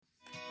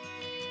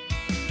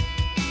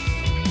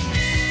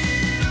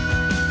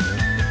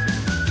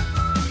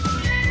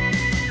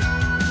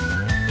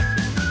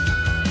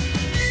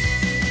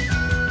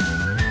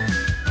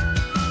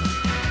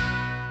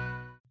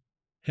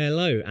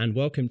Hello and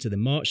welcome to the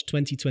March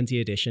 2020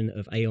 edition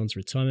of Aon's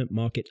Retirement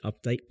Market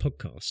Update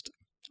podcast.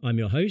 I'm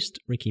your host,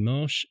 Ricky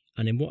Marsh,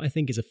 and in what I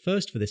think is a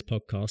first for this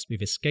podcast,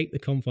 we've escaped the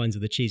confines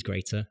of the cheese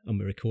grater and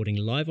we're recording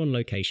live on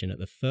location at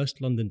the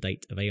first London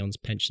date of Aon's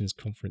Pensions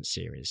Conference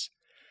Series.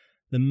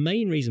 The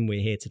main reason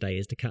we're here today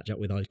is to catch up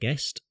with our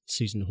guest,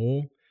 Susan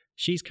Hoare.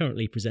 She's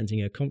currently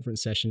presenting a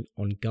conference session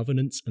on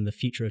governance and the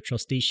future of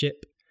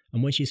trusteeship,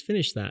 and when she's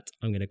finished that,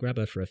 I'm going to grab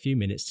her for a few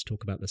minutes to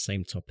talk about the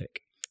same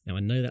topic. Now, I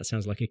know that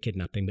sounds like a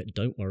kidnapping, but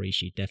don't worry,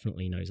 she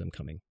definitely knows I'm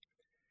coming.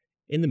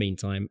 In the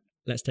meantime,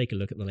 let's take a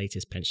look at the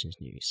latest pensions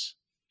news.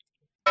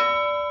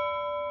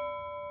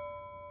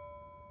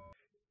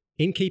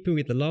 In keeping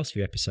with the last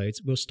few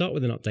episodes, we'll start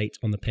with an update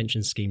on the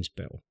Pension Schemes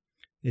Bill.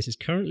 This is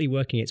currently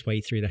working its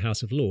way through the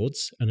House of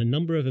Lords, and a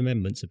number of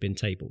amendments have been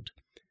tabled.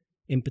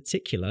 In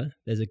particular,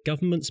 there's a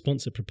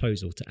government-sponsored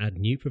proposal to add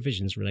new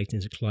provisions relating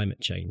to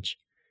climate change.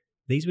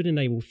 These would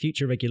enable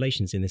future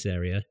regulations in this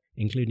area,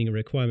 including a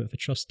requirement for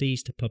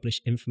trustees to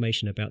publish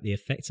information about the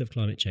effects of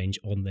climate change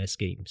on their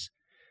schemes.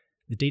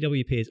 The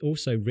DWP has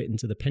also written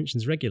to the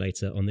pensions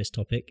regulator on this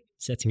topic,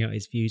 setting out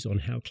its views on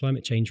how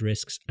climate change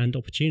risks and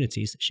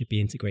opportunities should be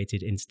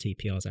integrated into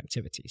TPR's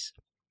activities.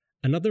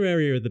 Another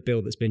area of the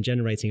bill that's been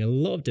generating a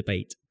lot of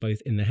debate, both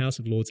in the House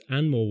of Lords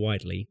and more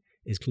widely,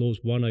 is Clause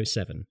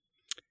 107.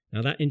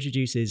 Now, that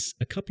introduces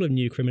a couple of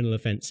new criminal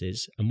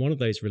offences, and one of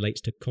those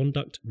relates to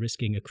conduct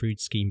risking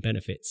accrued scheme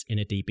benefits in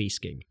a DB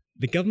scheme.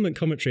 The government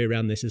commentary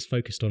around this is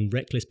focused on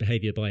reckless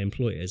behaviour by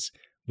employers,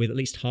 with at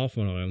least half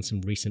an eye on some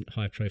recent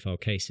high-profile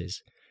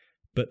cases.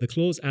 But the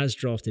clause as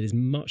drafted is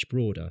much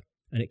broader,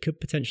 and it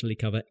could potentially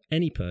cover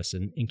any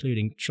person,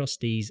 including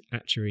trustees,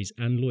 actuaries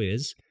and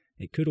lawyers.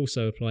 It could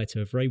also apply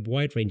to a very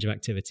wide range of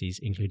activities,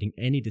 including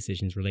any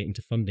decisions relating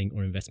to funding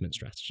or investment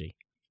strategy.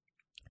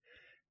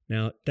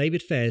 Now,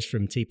 David Fairs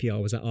from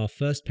TPR was at our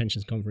first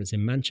pensions conference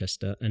in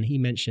Manchester, and he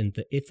mentioned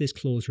that if this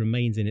clause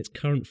remains in its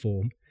current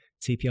form,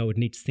 TPR would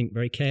need to think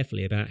very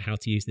carefully about how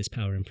to use this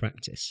power in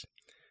practice.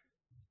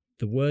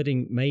 The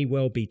wording may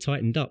well be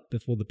tightened up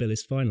before the bill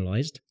is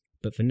finalised,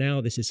 but for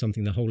now this is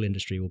something the whole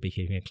industry will be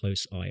keeping a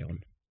close eye on.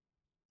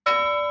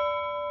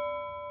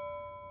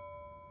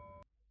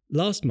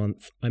 Last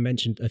month, I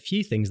mentioned a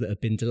few things that have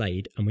been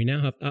delayed, and we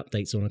now have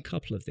updates on a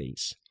couple of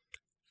these.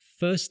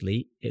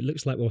 Firstly, it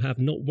looks like we'll have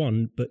not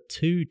one, but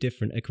two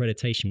different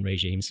accreditation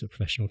regimes for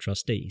professional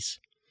trustees.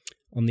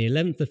 On the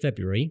 11th of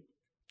February,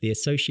 the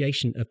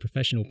Association of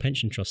Professional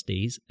Pension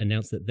Trustees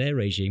announced that their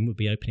regime would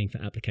be opening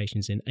for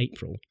applications in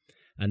April.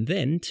 And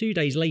then, 2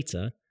 days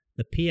later,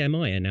 the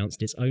PMI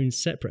announced its own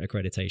separate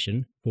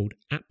accreditation called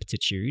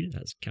Aptitude,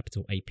 that's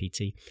capital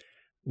APT,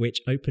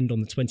 which opened on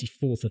the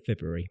 24th of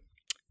February.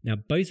 Now,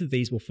 both of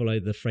these will follow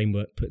the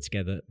framework put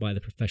together by the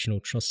Professional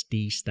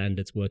Trustee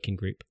Standards Working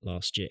Group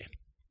last year.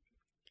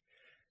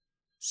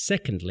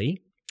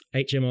 Secondly,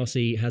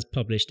 HMRC has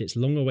published its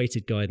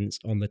long-awaited guidance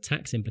on the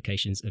tax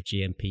implications of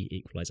GMP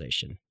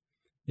equalisation.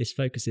 This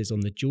focuses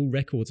on the dual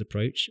records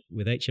approach,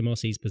 with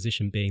HMRC's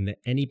position being that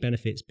any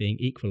benefits being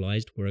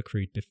equalised were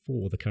accrued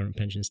before the current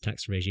pensions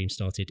tax regime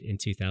started in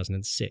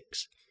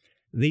 2006.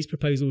 These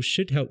proposals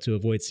should help to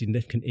avoid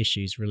significant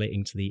issues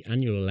relating to the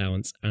annual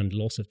allowance and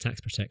loss of tax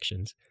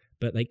protections,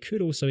 but they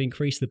could also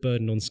increase the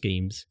burden on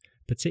schemes,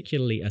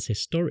 particularly as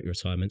historic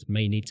retirement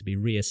may need to be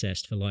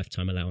reassessed for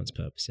lifetime allowance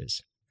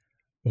purposes.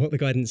 What the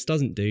guidance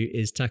doesn't do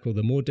is tackle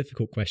the more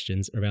difficult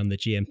questions around the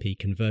GMP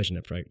conversion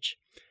approach.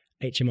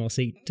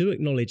 HMRC do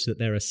acknowledge that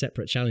there are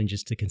separate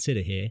challenges to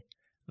consider here,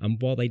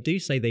 and while they do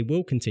say they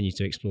will continue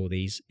to explore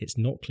these, it's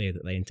not clear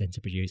that they intend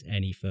to produce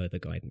any further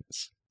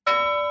guidance.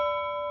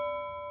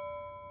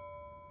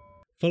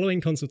 Following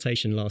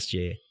consultation last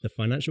year, the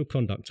Financial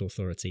Conduct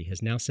Authority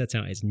has now set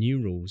out its new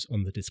rules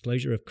on the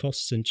disclosure of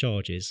costs and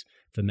charges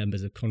for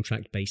members of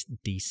contract-based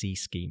DC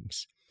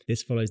schemes.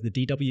 This follows the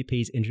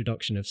DWP's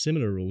introduction of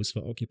similar rules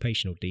for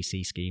occupational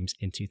DC schemes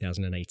in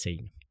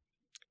 2018.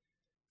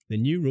 The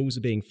new rules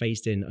are being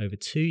phased in over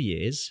 2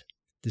 years.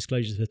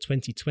 Disclosures for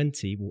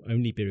 2020 will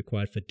only be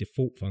required for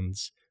default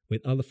funds,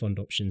 with other fund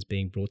options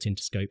being brought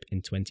into scope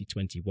in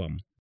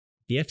 2021.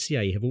 The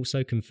FCA have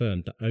also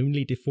confirmed that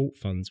only default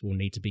funds will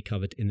need to be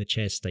covered in the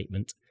chair's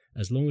statement,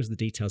 as long as the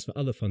details for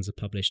other funds are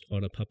published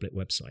on a public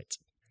website.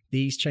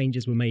 These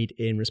changes were made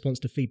in response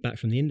to feedback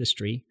from the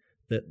industry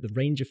that the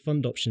range of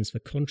fund options for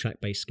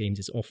contract-based schemes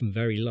is often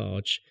very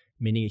large,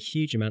 meaning a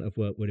huge amount of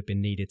work would have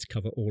been needed to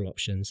cover all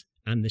options,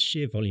 and the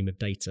sheer volume of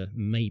data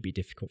may be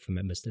difficult for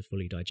members to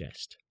fully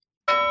digest.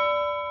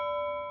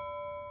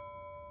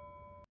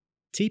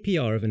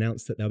 TPR have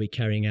announced that they'll be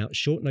carrying out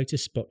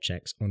short-notice spot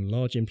checks on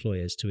large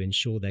employers to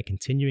ensure they're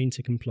continuing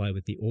to comply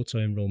with the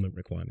auto-enrolment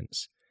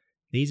requirements.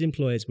 These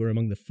employers were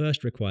among the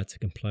first required to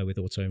comply with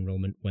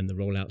auto-enrolment when the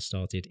rollout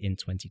started in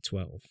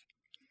 2012.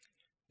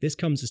 This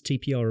comes as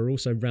TPR are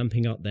also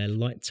ramping up their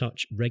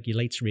light-touch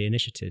regulatory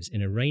initiatives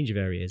in a range of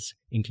areas,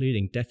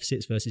 including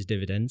deficits versus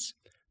dividends,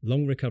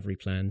 long recovery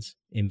plans,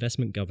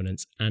 investment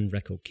governance, and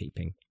record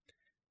keeping.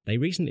 They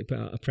recently put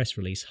out a press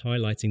release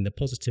highlighting the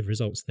positive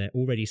results they're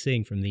already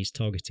seeing from these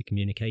targeted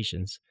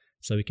communications,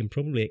 so we can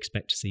probably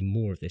expect to see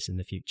more of this in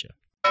the future.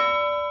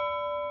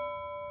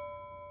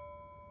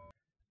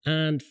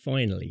 And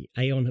finally,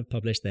 Aon have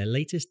published their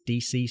latest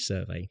DC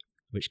survey,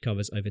 which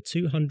covers over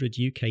 200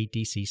 UK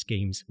DC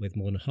schemes with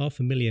more than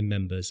 500,000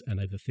 members and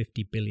over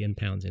 £50 billion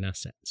in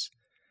assets.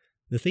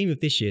 The theme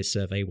of this year's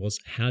survey was,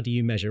 how do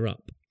you measure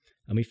up?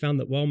 And we found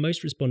that while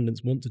most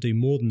respondents want to do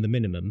more than the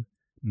minimum,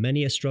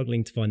 many are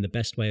struggling to find the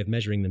best way of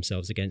measuring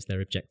themselves against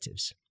their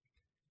objectives.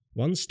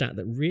 One stat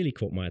that really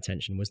caught my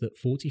attention was that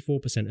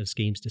 44% of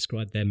schemes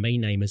described their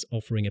main aim as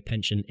offering a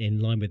pension in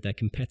line with their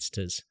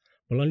competitors,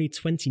 while only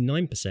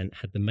 29%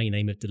 had the main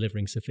aim of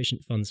delivering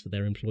sufficient funds for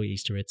their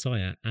employees to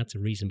retire at a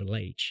reasonable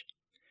age.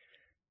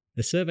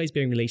 The survey is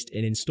being released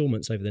in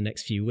instalments over the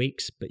next few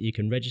weeks, but you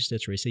can register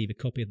to receive a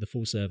copy of the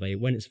full survey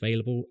when it's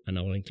available, and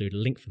I will include a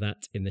link for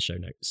that in the show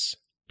notes.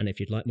 And if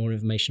you'd like more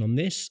information on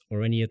this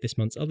or any of this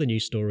month's other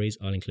news stories,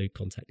 I'll include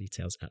contact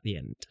details at the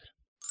end.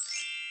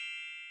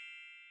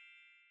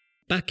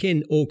 Back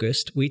in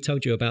August, we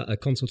told you about a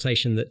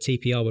consultation that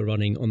TPR were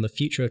running on the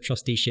future of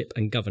trusteeship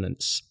and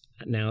governance.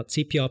 Now,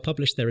 TPR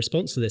published their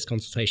response to this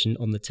consultation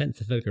on the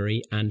 10th of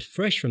February, and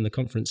fresh from the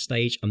conference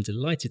stage, I'm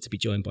delighted to be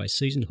joined by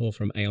Susan Hoare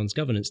from Aon's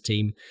governance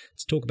team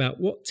to talk about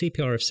what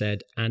TPR have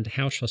said and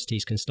how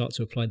trustees can start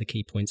to apply the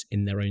key points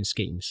in their own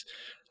schemes.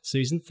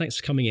 Susan, thanks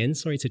for coming in.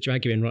 Sorry to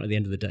drag you in right at the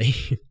end of the day.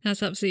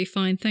 That's absolutely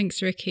fine. Thanks,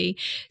 Ricky.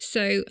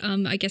 So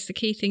I guess the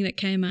key thing that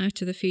came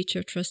out of the Future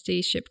of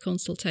Trusteeship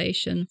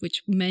consultation,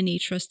 which many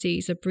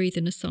trustees are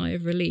breathing a sigh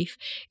of relief,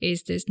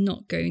 is there's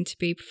not going to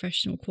be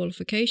professional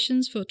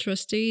qualifications for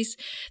trustees.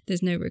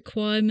 There's no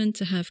requirement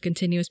to have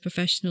continuous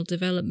professional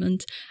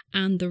development,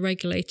 and the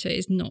regulator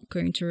is not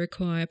going to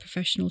require a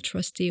professional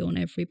trustee on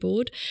every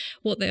board.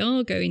 What they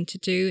are going to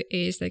do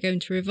is they're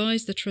going to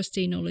revise the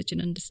trustee knowledge and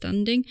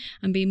understanding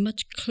and be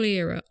much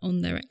clearer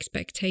on their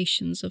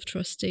expectations of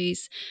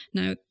trustees.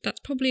 Now, that's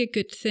probably a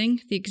good thing.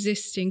 The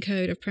existing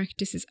code of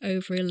practice is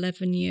over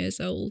 11 years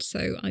old,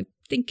 so I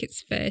think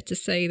it's fair to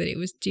say that it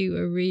was due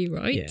a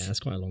rewrite. Yeah, that's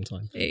quite a long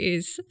time. It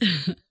is.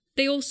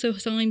 They also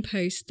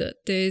signpost that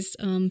there's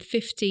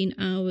 15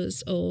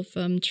 hours of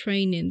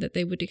training that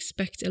they would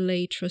expect a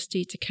lay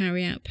trustee to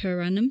carry out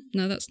per annum.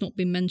 Now, that's not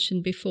been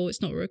mentioned before.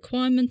 It's not a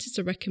requirement, it's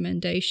a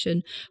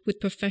recommendation, with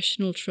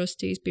professional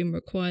trustees being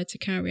required to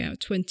carry out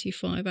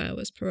 25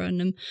 hours per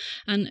annum.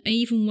 And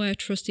even where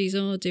trustees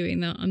are doing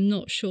that, I'm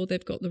not sure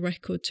they've got the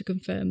record to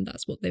confirm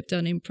that's what they've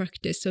done in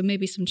practice. So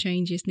maybe some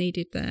changes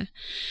needed there.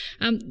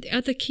 The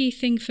other key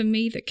thing for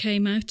me that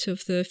came out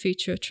of the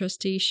Future of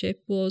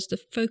Trusteeship was the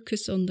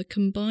focus on the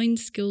combined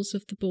skills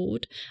of the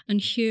board, and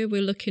here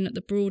we're looking at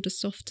the broader,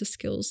 softer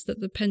skills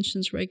that the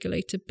pensions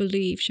regulator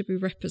believes should be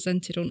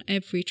represented on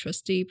every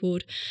trustee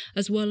board,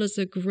 as well as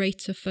a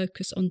greater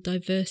focus on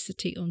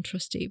diversity on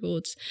trustee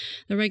boards.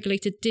 The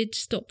regulator did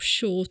stop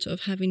short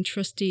of having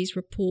trustees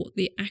report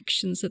the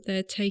actions that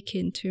they're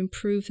taking to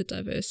improve the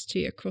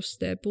diversity across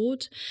their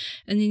board,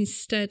 and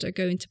instead are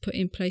going to put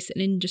in place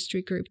an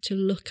industry group to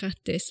look at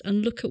this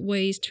and look at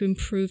ways to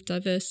improve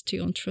diversity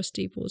on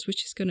trustee boards,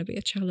 which is going to be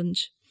a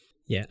challenge.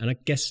 Yeah, and I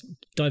guess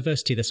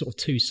diversity, there's sort of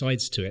two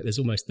sides to it. There's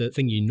almost the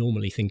thing you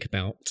normally think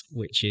about,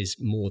 which is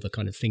more the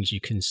kind of things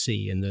you can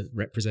see and the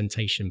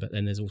representation. But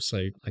then there's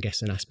also, I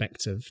guess, an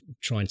aspect of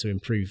trying to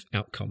improve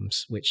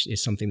outcomes, which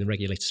is something the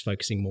regulator's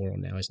focusing more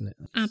on now, isn't it?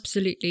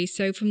 Absolutely.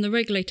 So from the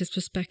regulator's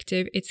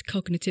perspective, it's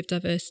cognitive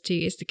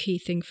diversity is the key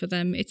thing for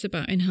them. It's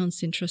about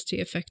enhancing trustee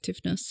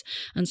effectiveness.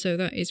 And so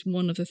that is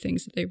one of the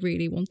things that they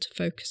really want to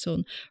focus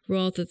on,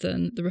 rather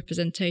than the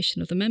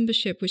representation of the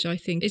membership, which I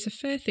think is a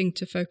fair thing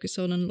to focus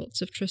on, and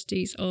lots of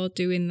trustees are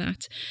doing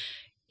that.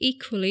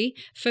 Equally,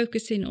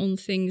 focusing on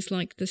things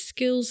like the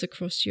skills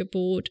across your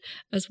board,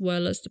 as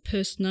well as the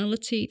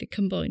personality, the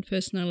combined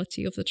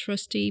personality of the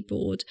trustee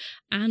board,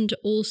 and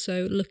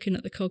also looking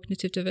at the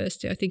cognitive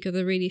diversity, I think are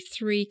the really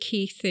three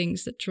key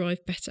things that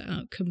drive better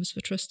outcomes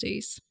for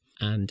trustees.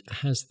 And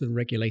has the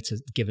regulator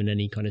given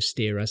any kind of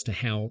steer as to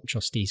how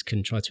trustees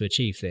can try to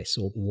achieve this,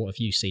 or what have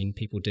you seen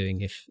people doing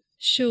if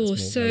Sure.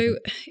 So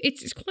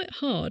it's quite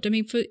hard. I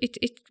mean,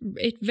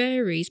 it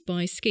varies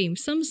by scheme.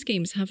 Some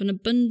schemes have an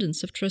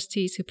abundance of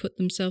trustees who put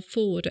themselves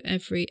forward at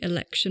every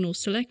election or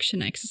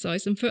selection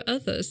exercise, and for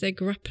others, they're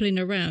grappling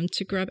around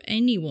to grab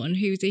anyone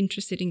who's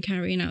interested in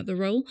carrying out the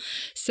role.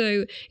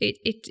 So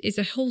it is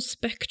a whole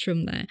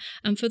spectrum there.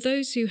 And for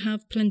those who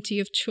have plenty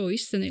of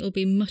choice, then it'll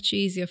be much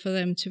easier for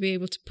them to be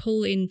able to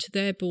pull into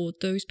their board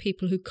those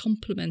people who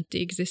complement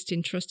the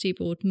existing trustee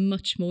board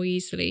much more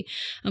easily.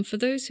 And for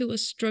those who are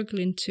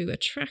struggling to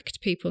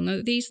attract people,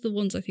 now these are the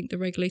ones I think the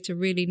regulator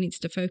really needs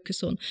to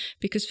focus on,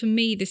 because for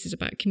me this is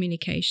about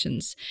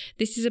communications.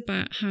 This is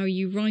about how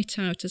you write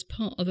out as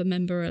part of a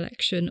member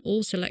election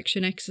or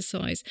selection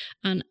exercise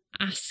and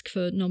ask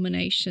for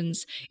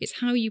nominations. It's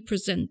how you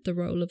present the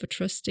role of a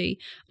trustee.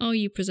 Are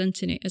you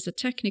presenting it as a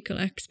technical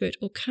expert,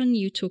 or can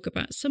you talk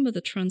about some of the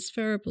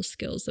transferable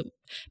skills that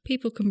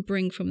people can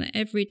bring from their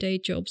everyday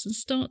jobs and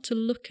start to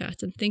look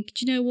at and think,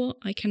 do you know what,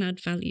 I can add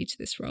value to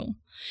this role.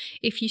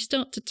 If you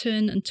start to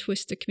turn and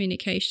twist the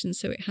communication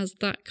so it has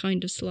that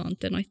kind of slant,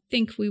 then I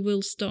think we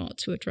will start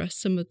to address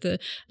some of the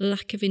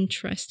lack of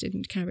interest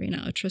in carrying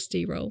out a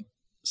trustee role.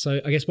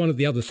 So I guess one of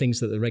the other things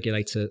that the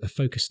regulator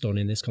focused on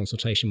in this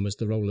consultation was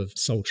the role of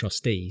sole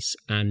trustees.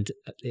 And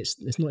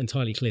it's not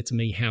entirely clear to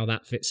me how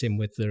that fits in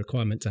with the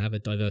requirement to have a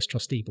diverse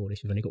trustee board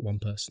if you've only got one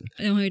person.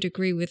 I'd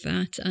agree with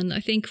that. And I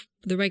think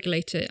the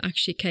regulator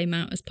actually came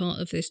out as part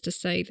of this to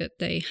say that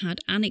they had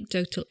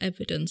anecdotal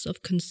evidence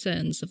of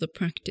concerns of the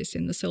practice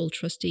in the sole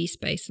trustee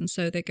space. And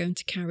so they're going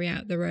to carry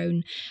out their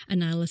own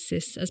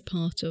analysis as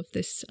part of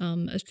this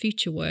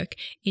future work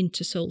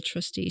into sole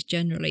trustees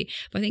generally.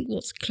 But I think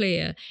what's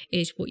clear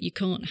is what you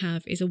can't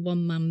have is a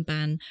one-man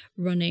band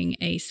running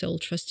a sole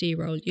trustee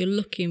role. You're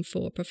looking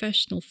for a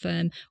professional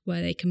firm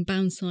where they can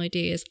bounce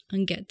ideas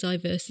and get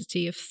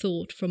diversity of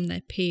thought from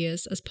their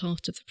peers as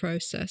part of the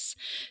process.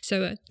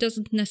 So it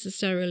doesn't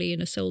necessarily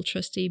in a sole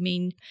trustee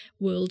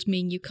world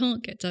mean you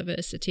can't get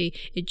diversity.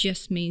 It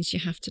just means you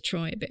have to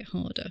try a bit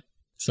harder.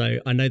 So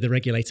I know the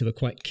regulator were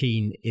quite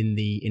keen in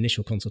the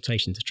initial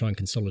consultation to try and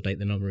consolidate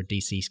the number of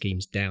DC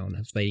schemes down.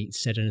 Have they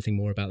said anything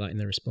more about that in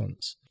their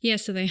response? Yeah,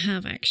 so they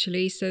have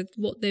actually. So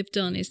what they've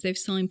done is they've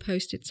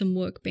signposted some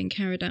work being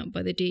carried out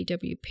by the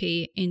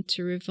DWP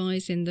into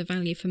revising the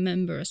value for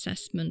member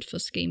assessment for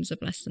schemes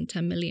of less than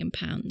 £10 million.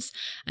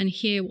 And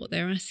here what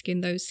they're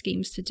asking those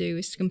schemes to do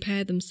is to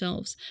compare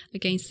themselves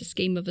against a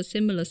scheme of a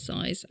similar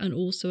size and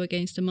also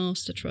against a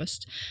master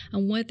trust.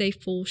 And where they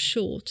fall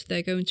short,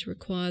 they're going to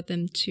require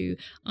them to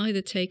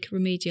either take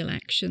remedial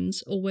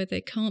actions, or where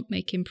they can't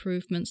make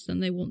improvements,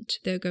 then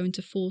they're going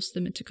to force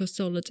them to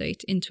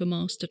consolidate into a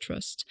master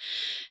trust.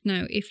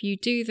 Now, if you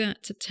do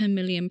that to £10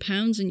 million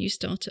and you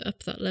start to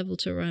up that level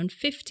to around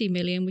 50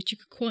 million, which you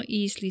could quite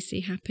easily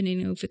see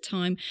happening over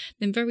time,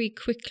 then very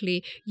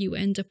quickly you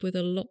end up with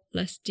a lot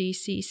less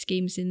DC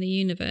schemes in the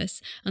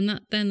universe. And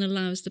that then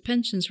allows the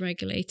pensions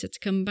regulator to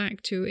come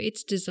back to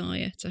its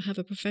desire to have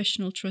a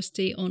professional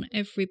trustee on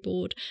every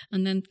board,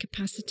 and then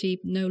capacity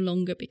no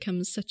longer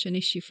becomes such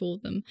an issue for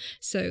them.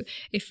 So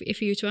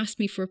if you were to ask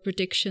me for a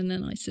prediction,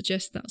 then I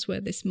suggest that's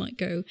where this might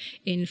go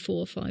in 4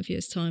 or 5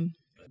 years' time.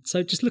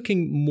 So just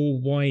looking more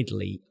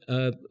widely,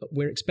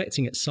 we're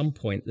expecting at some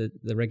point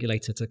the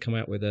regulator to come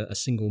out with a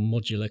single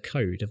modular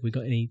code. Have we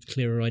got any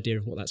clearer idea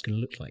of what that's going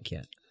to look like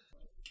yet?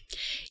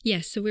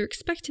 Yes, so we're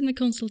expecting the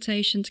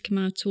consultation to come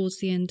out towards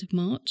the end of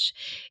March.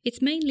 It's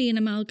mainly an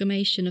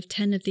amalgamation of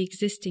 10 of the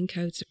existing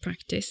codes of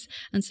practice,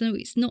 and so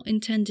it's not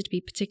intended to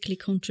be particularly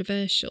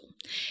controversial.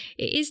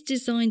 It is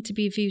designed to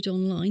be viewed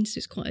online, so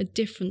it's quite a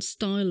different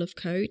style of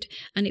code,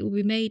 and it will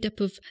be made up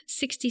of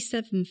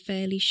 67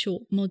 fairly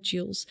short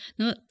modules.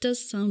 Now, that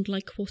does sound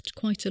like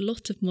quite a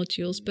lot of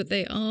modules, but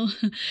they are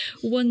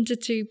 1 to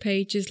 2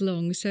 pages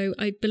long, so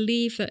I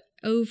believe that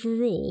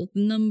overall,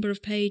 the number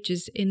of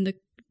pages in the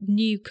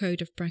new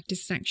code of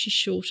practice is actually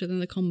shorter than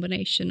the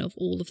combination of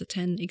all of the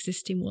 10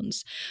 existing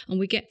ones, and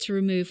we get to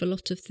remove a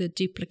lot of the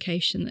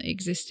duplication that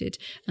existed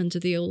under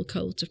the old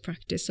codes of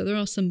practice, so there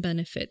are some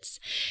benefits.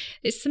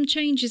 It's some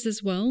changes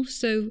as well,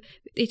 so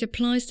it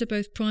applies to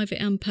both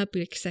private and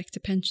public sector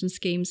pension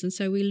schemes, and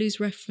so we lose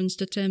reference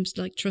to terms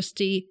like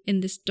trustee in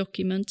this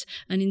document,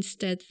 and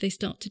instead they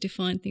start to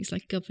define things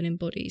like governing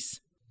bodies.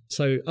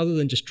 So other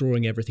than just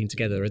drawing everything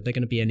together, are there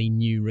going to be any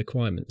new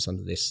requirements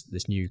under this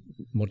new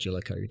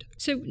modular code?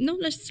 So not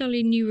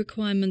necessarily new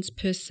requirements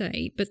per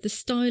se, but the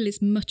style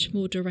is much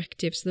more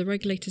directive. So the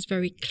regulator is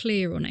very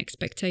clear on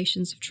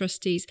expectations of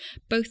trustees,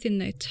 both in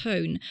their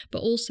tone, but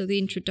also the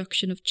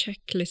introduction of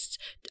checklists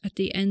at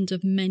the end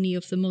of many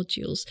of the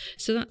modules.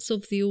 So that's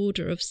of the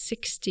order of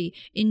 60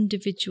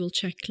 individual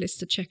checklists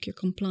to check your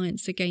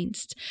compliance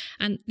against.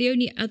 And the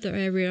only other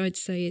area I'd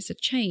say is a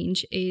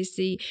change is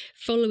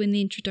following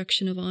the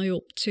introduction of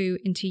IORP2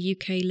 into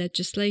UK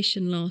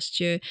legislation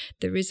last year,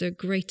 there is a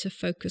greater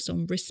focus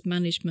on risk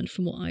management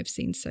from what I've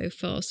seen so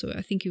far. So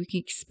I think we can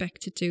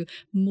expect to do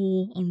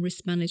more on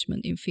risk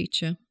management in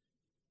future.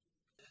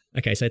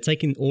 Okay, so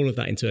taking all of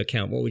that into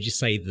account, what would you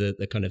say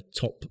the kind of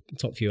top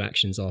few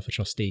actions are for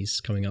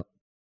trustees coming up?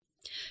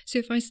 So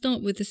if I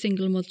start with the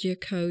single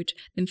modular code,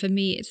 then for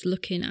me it's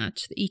looking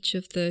at each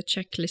of the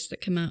checklists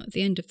that come out at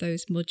the end of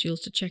those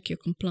modules to check your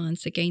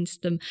compliance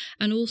against them,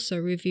 and also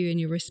reviewing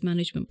your risk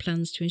management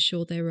plans to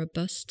ensure they're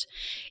robust.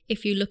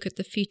 If you look at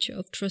the future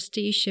of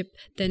trusteeship,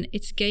 then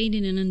it's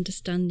gaining an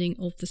understanding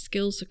of the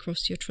skills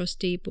across your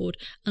trustee board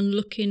and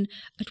looking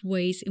at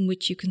ways in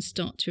which you can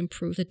start to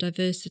improve the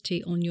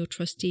diversity on your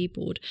trustee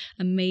board,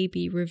 and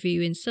maybe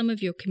reviewing some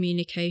of your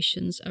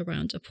communications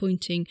around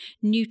appointing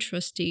new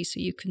trustees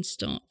so you can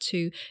start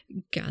to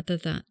gather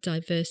that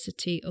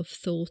diversity of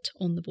thought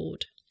on the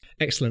board.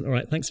 Excellent. All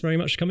right. Thanks very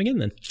much for coming in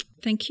then.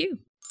 Thank you.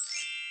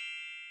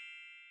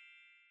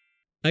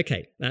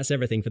 Okay, that's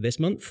everything for this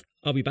month.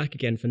 I'll be back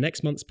again for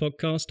next month's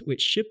podcast,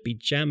 which should be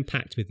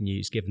jam-packed with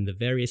news given the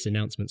various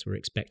announcements we're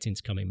expecting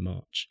to come in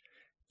March.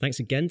 Thanks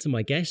again to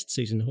my guest,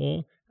 Susan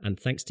Hoare, and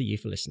thanks to you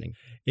for listening.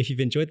 If you've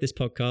enjoyed this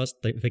podcast,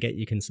 don't forget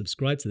you can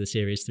subscribe to the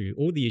series through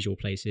all the usual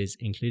places,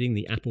 including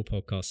the Apple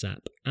Podcasts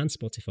app and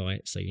Spotify,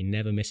 so you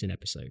never miss an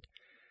episode.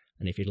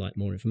 And if you'd like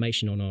more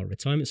information on our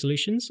retirement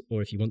solutions,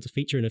 or if you want to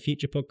feature in a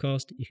future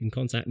podcast, you can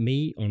contact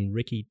me on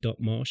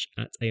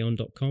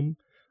ricky.marsh@aon.com,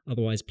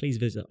 Otherwise, please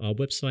visit our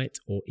website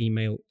or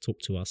email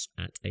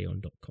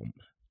talktous@aon.com.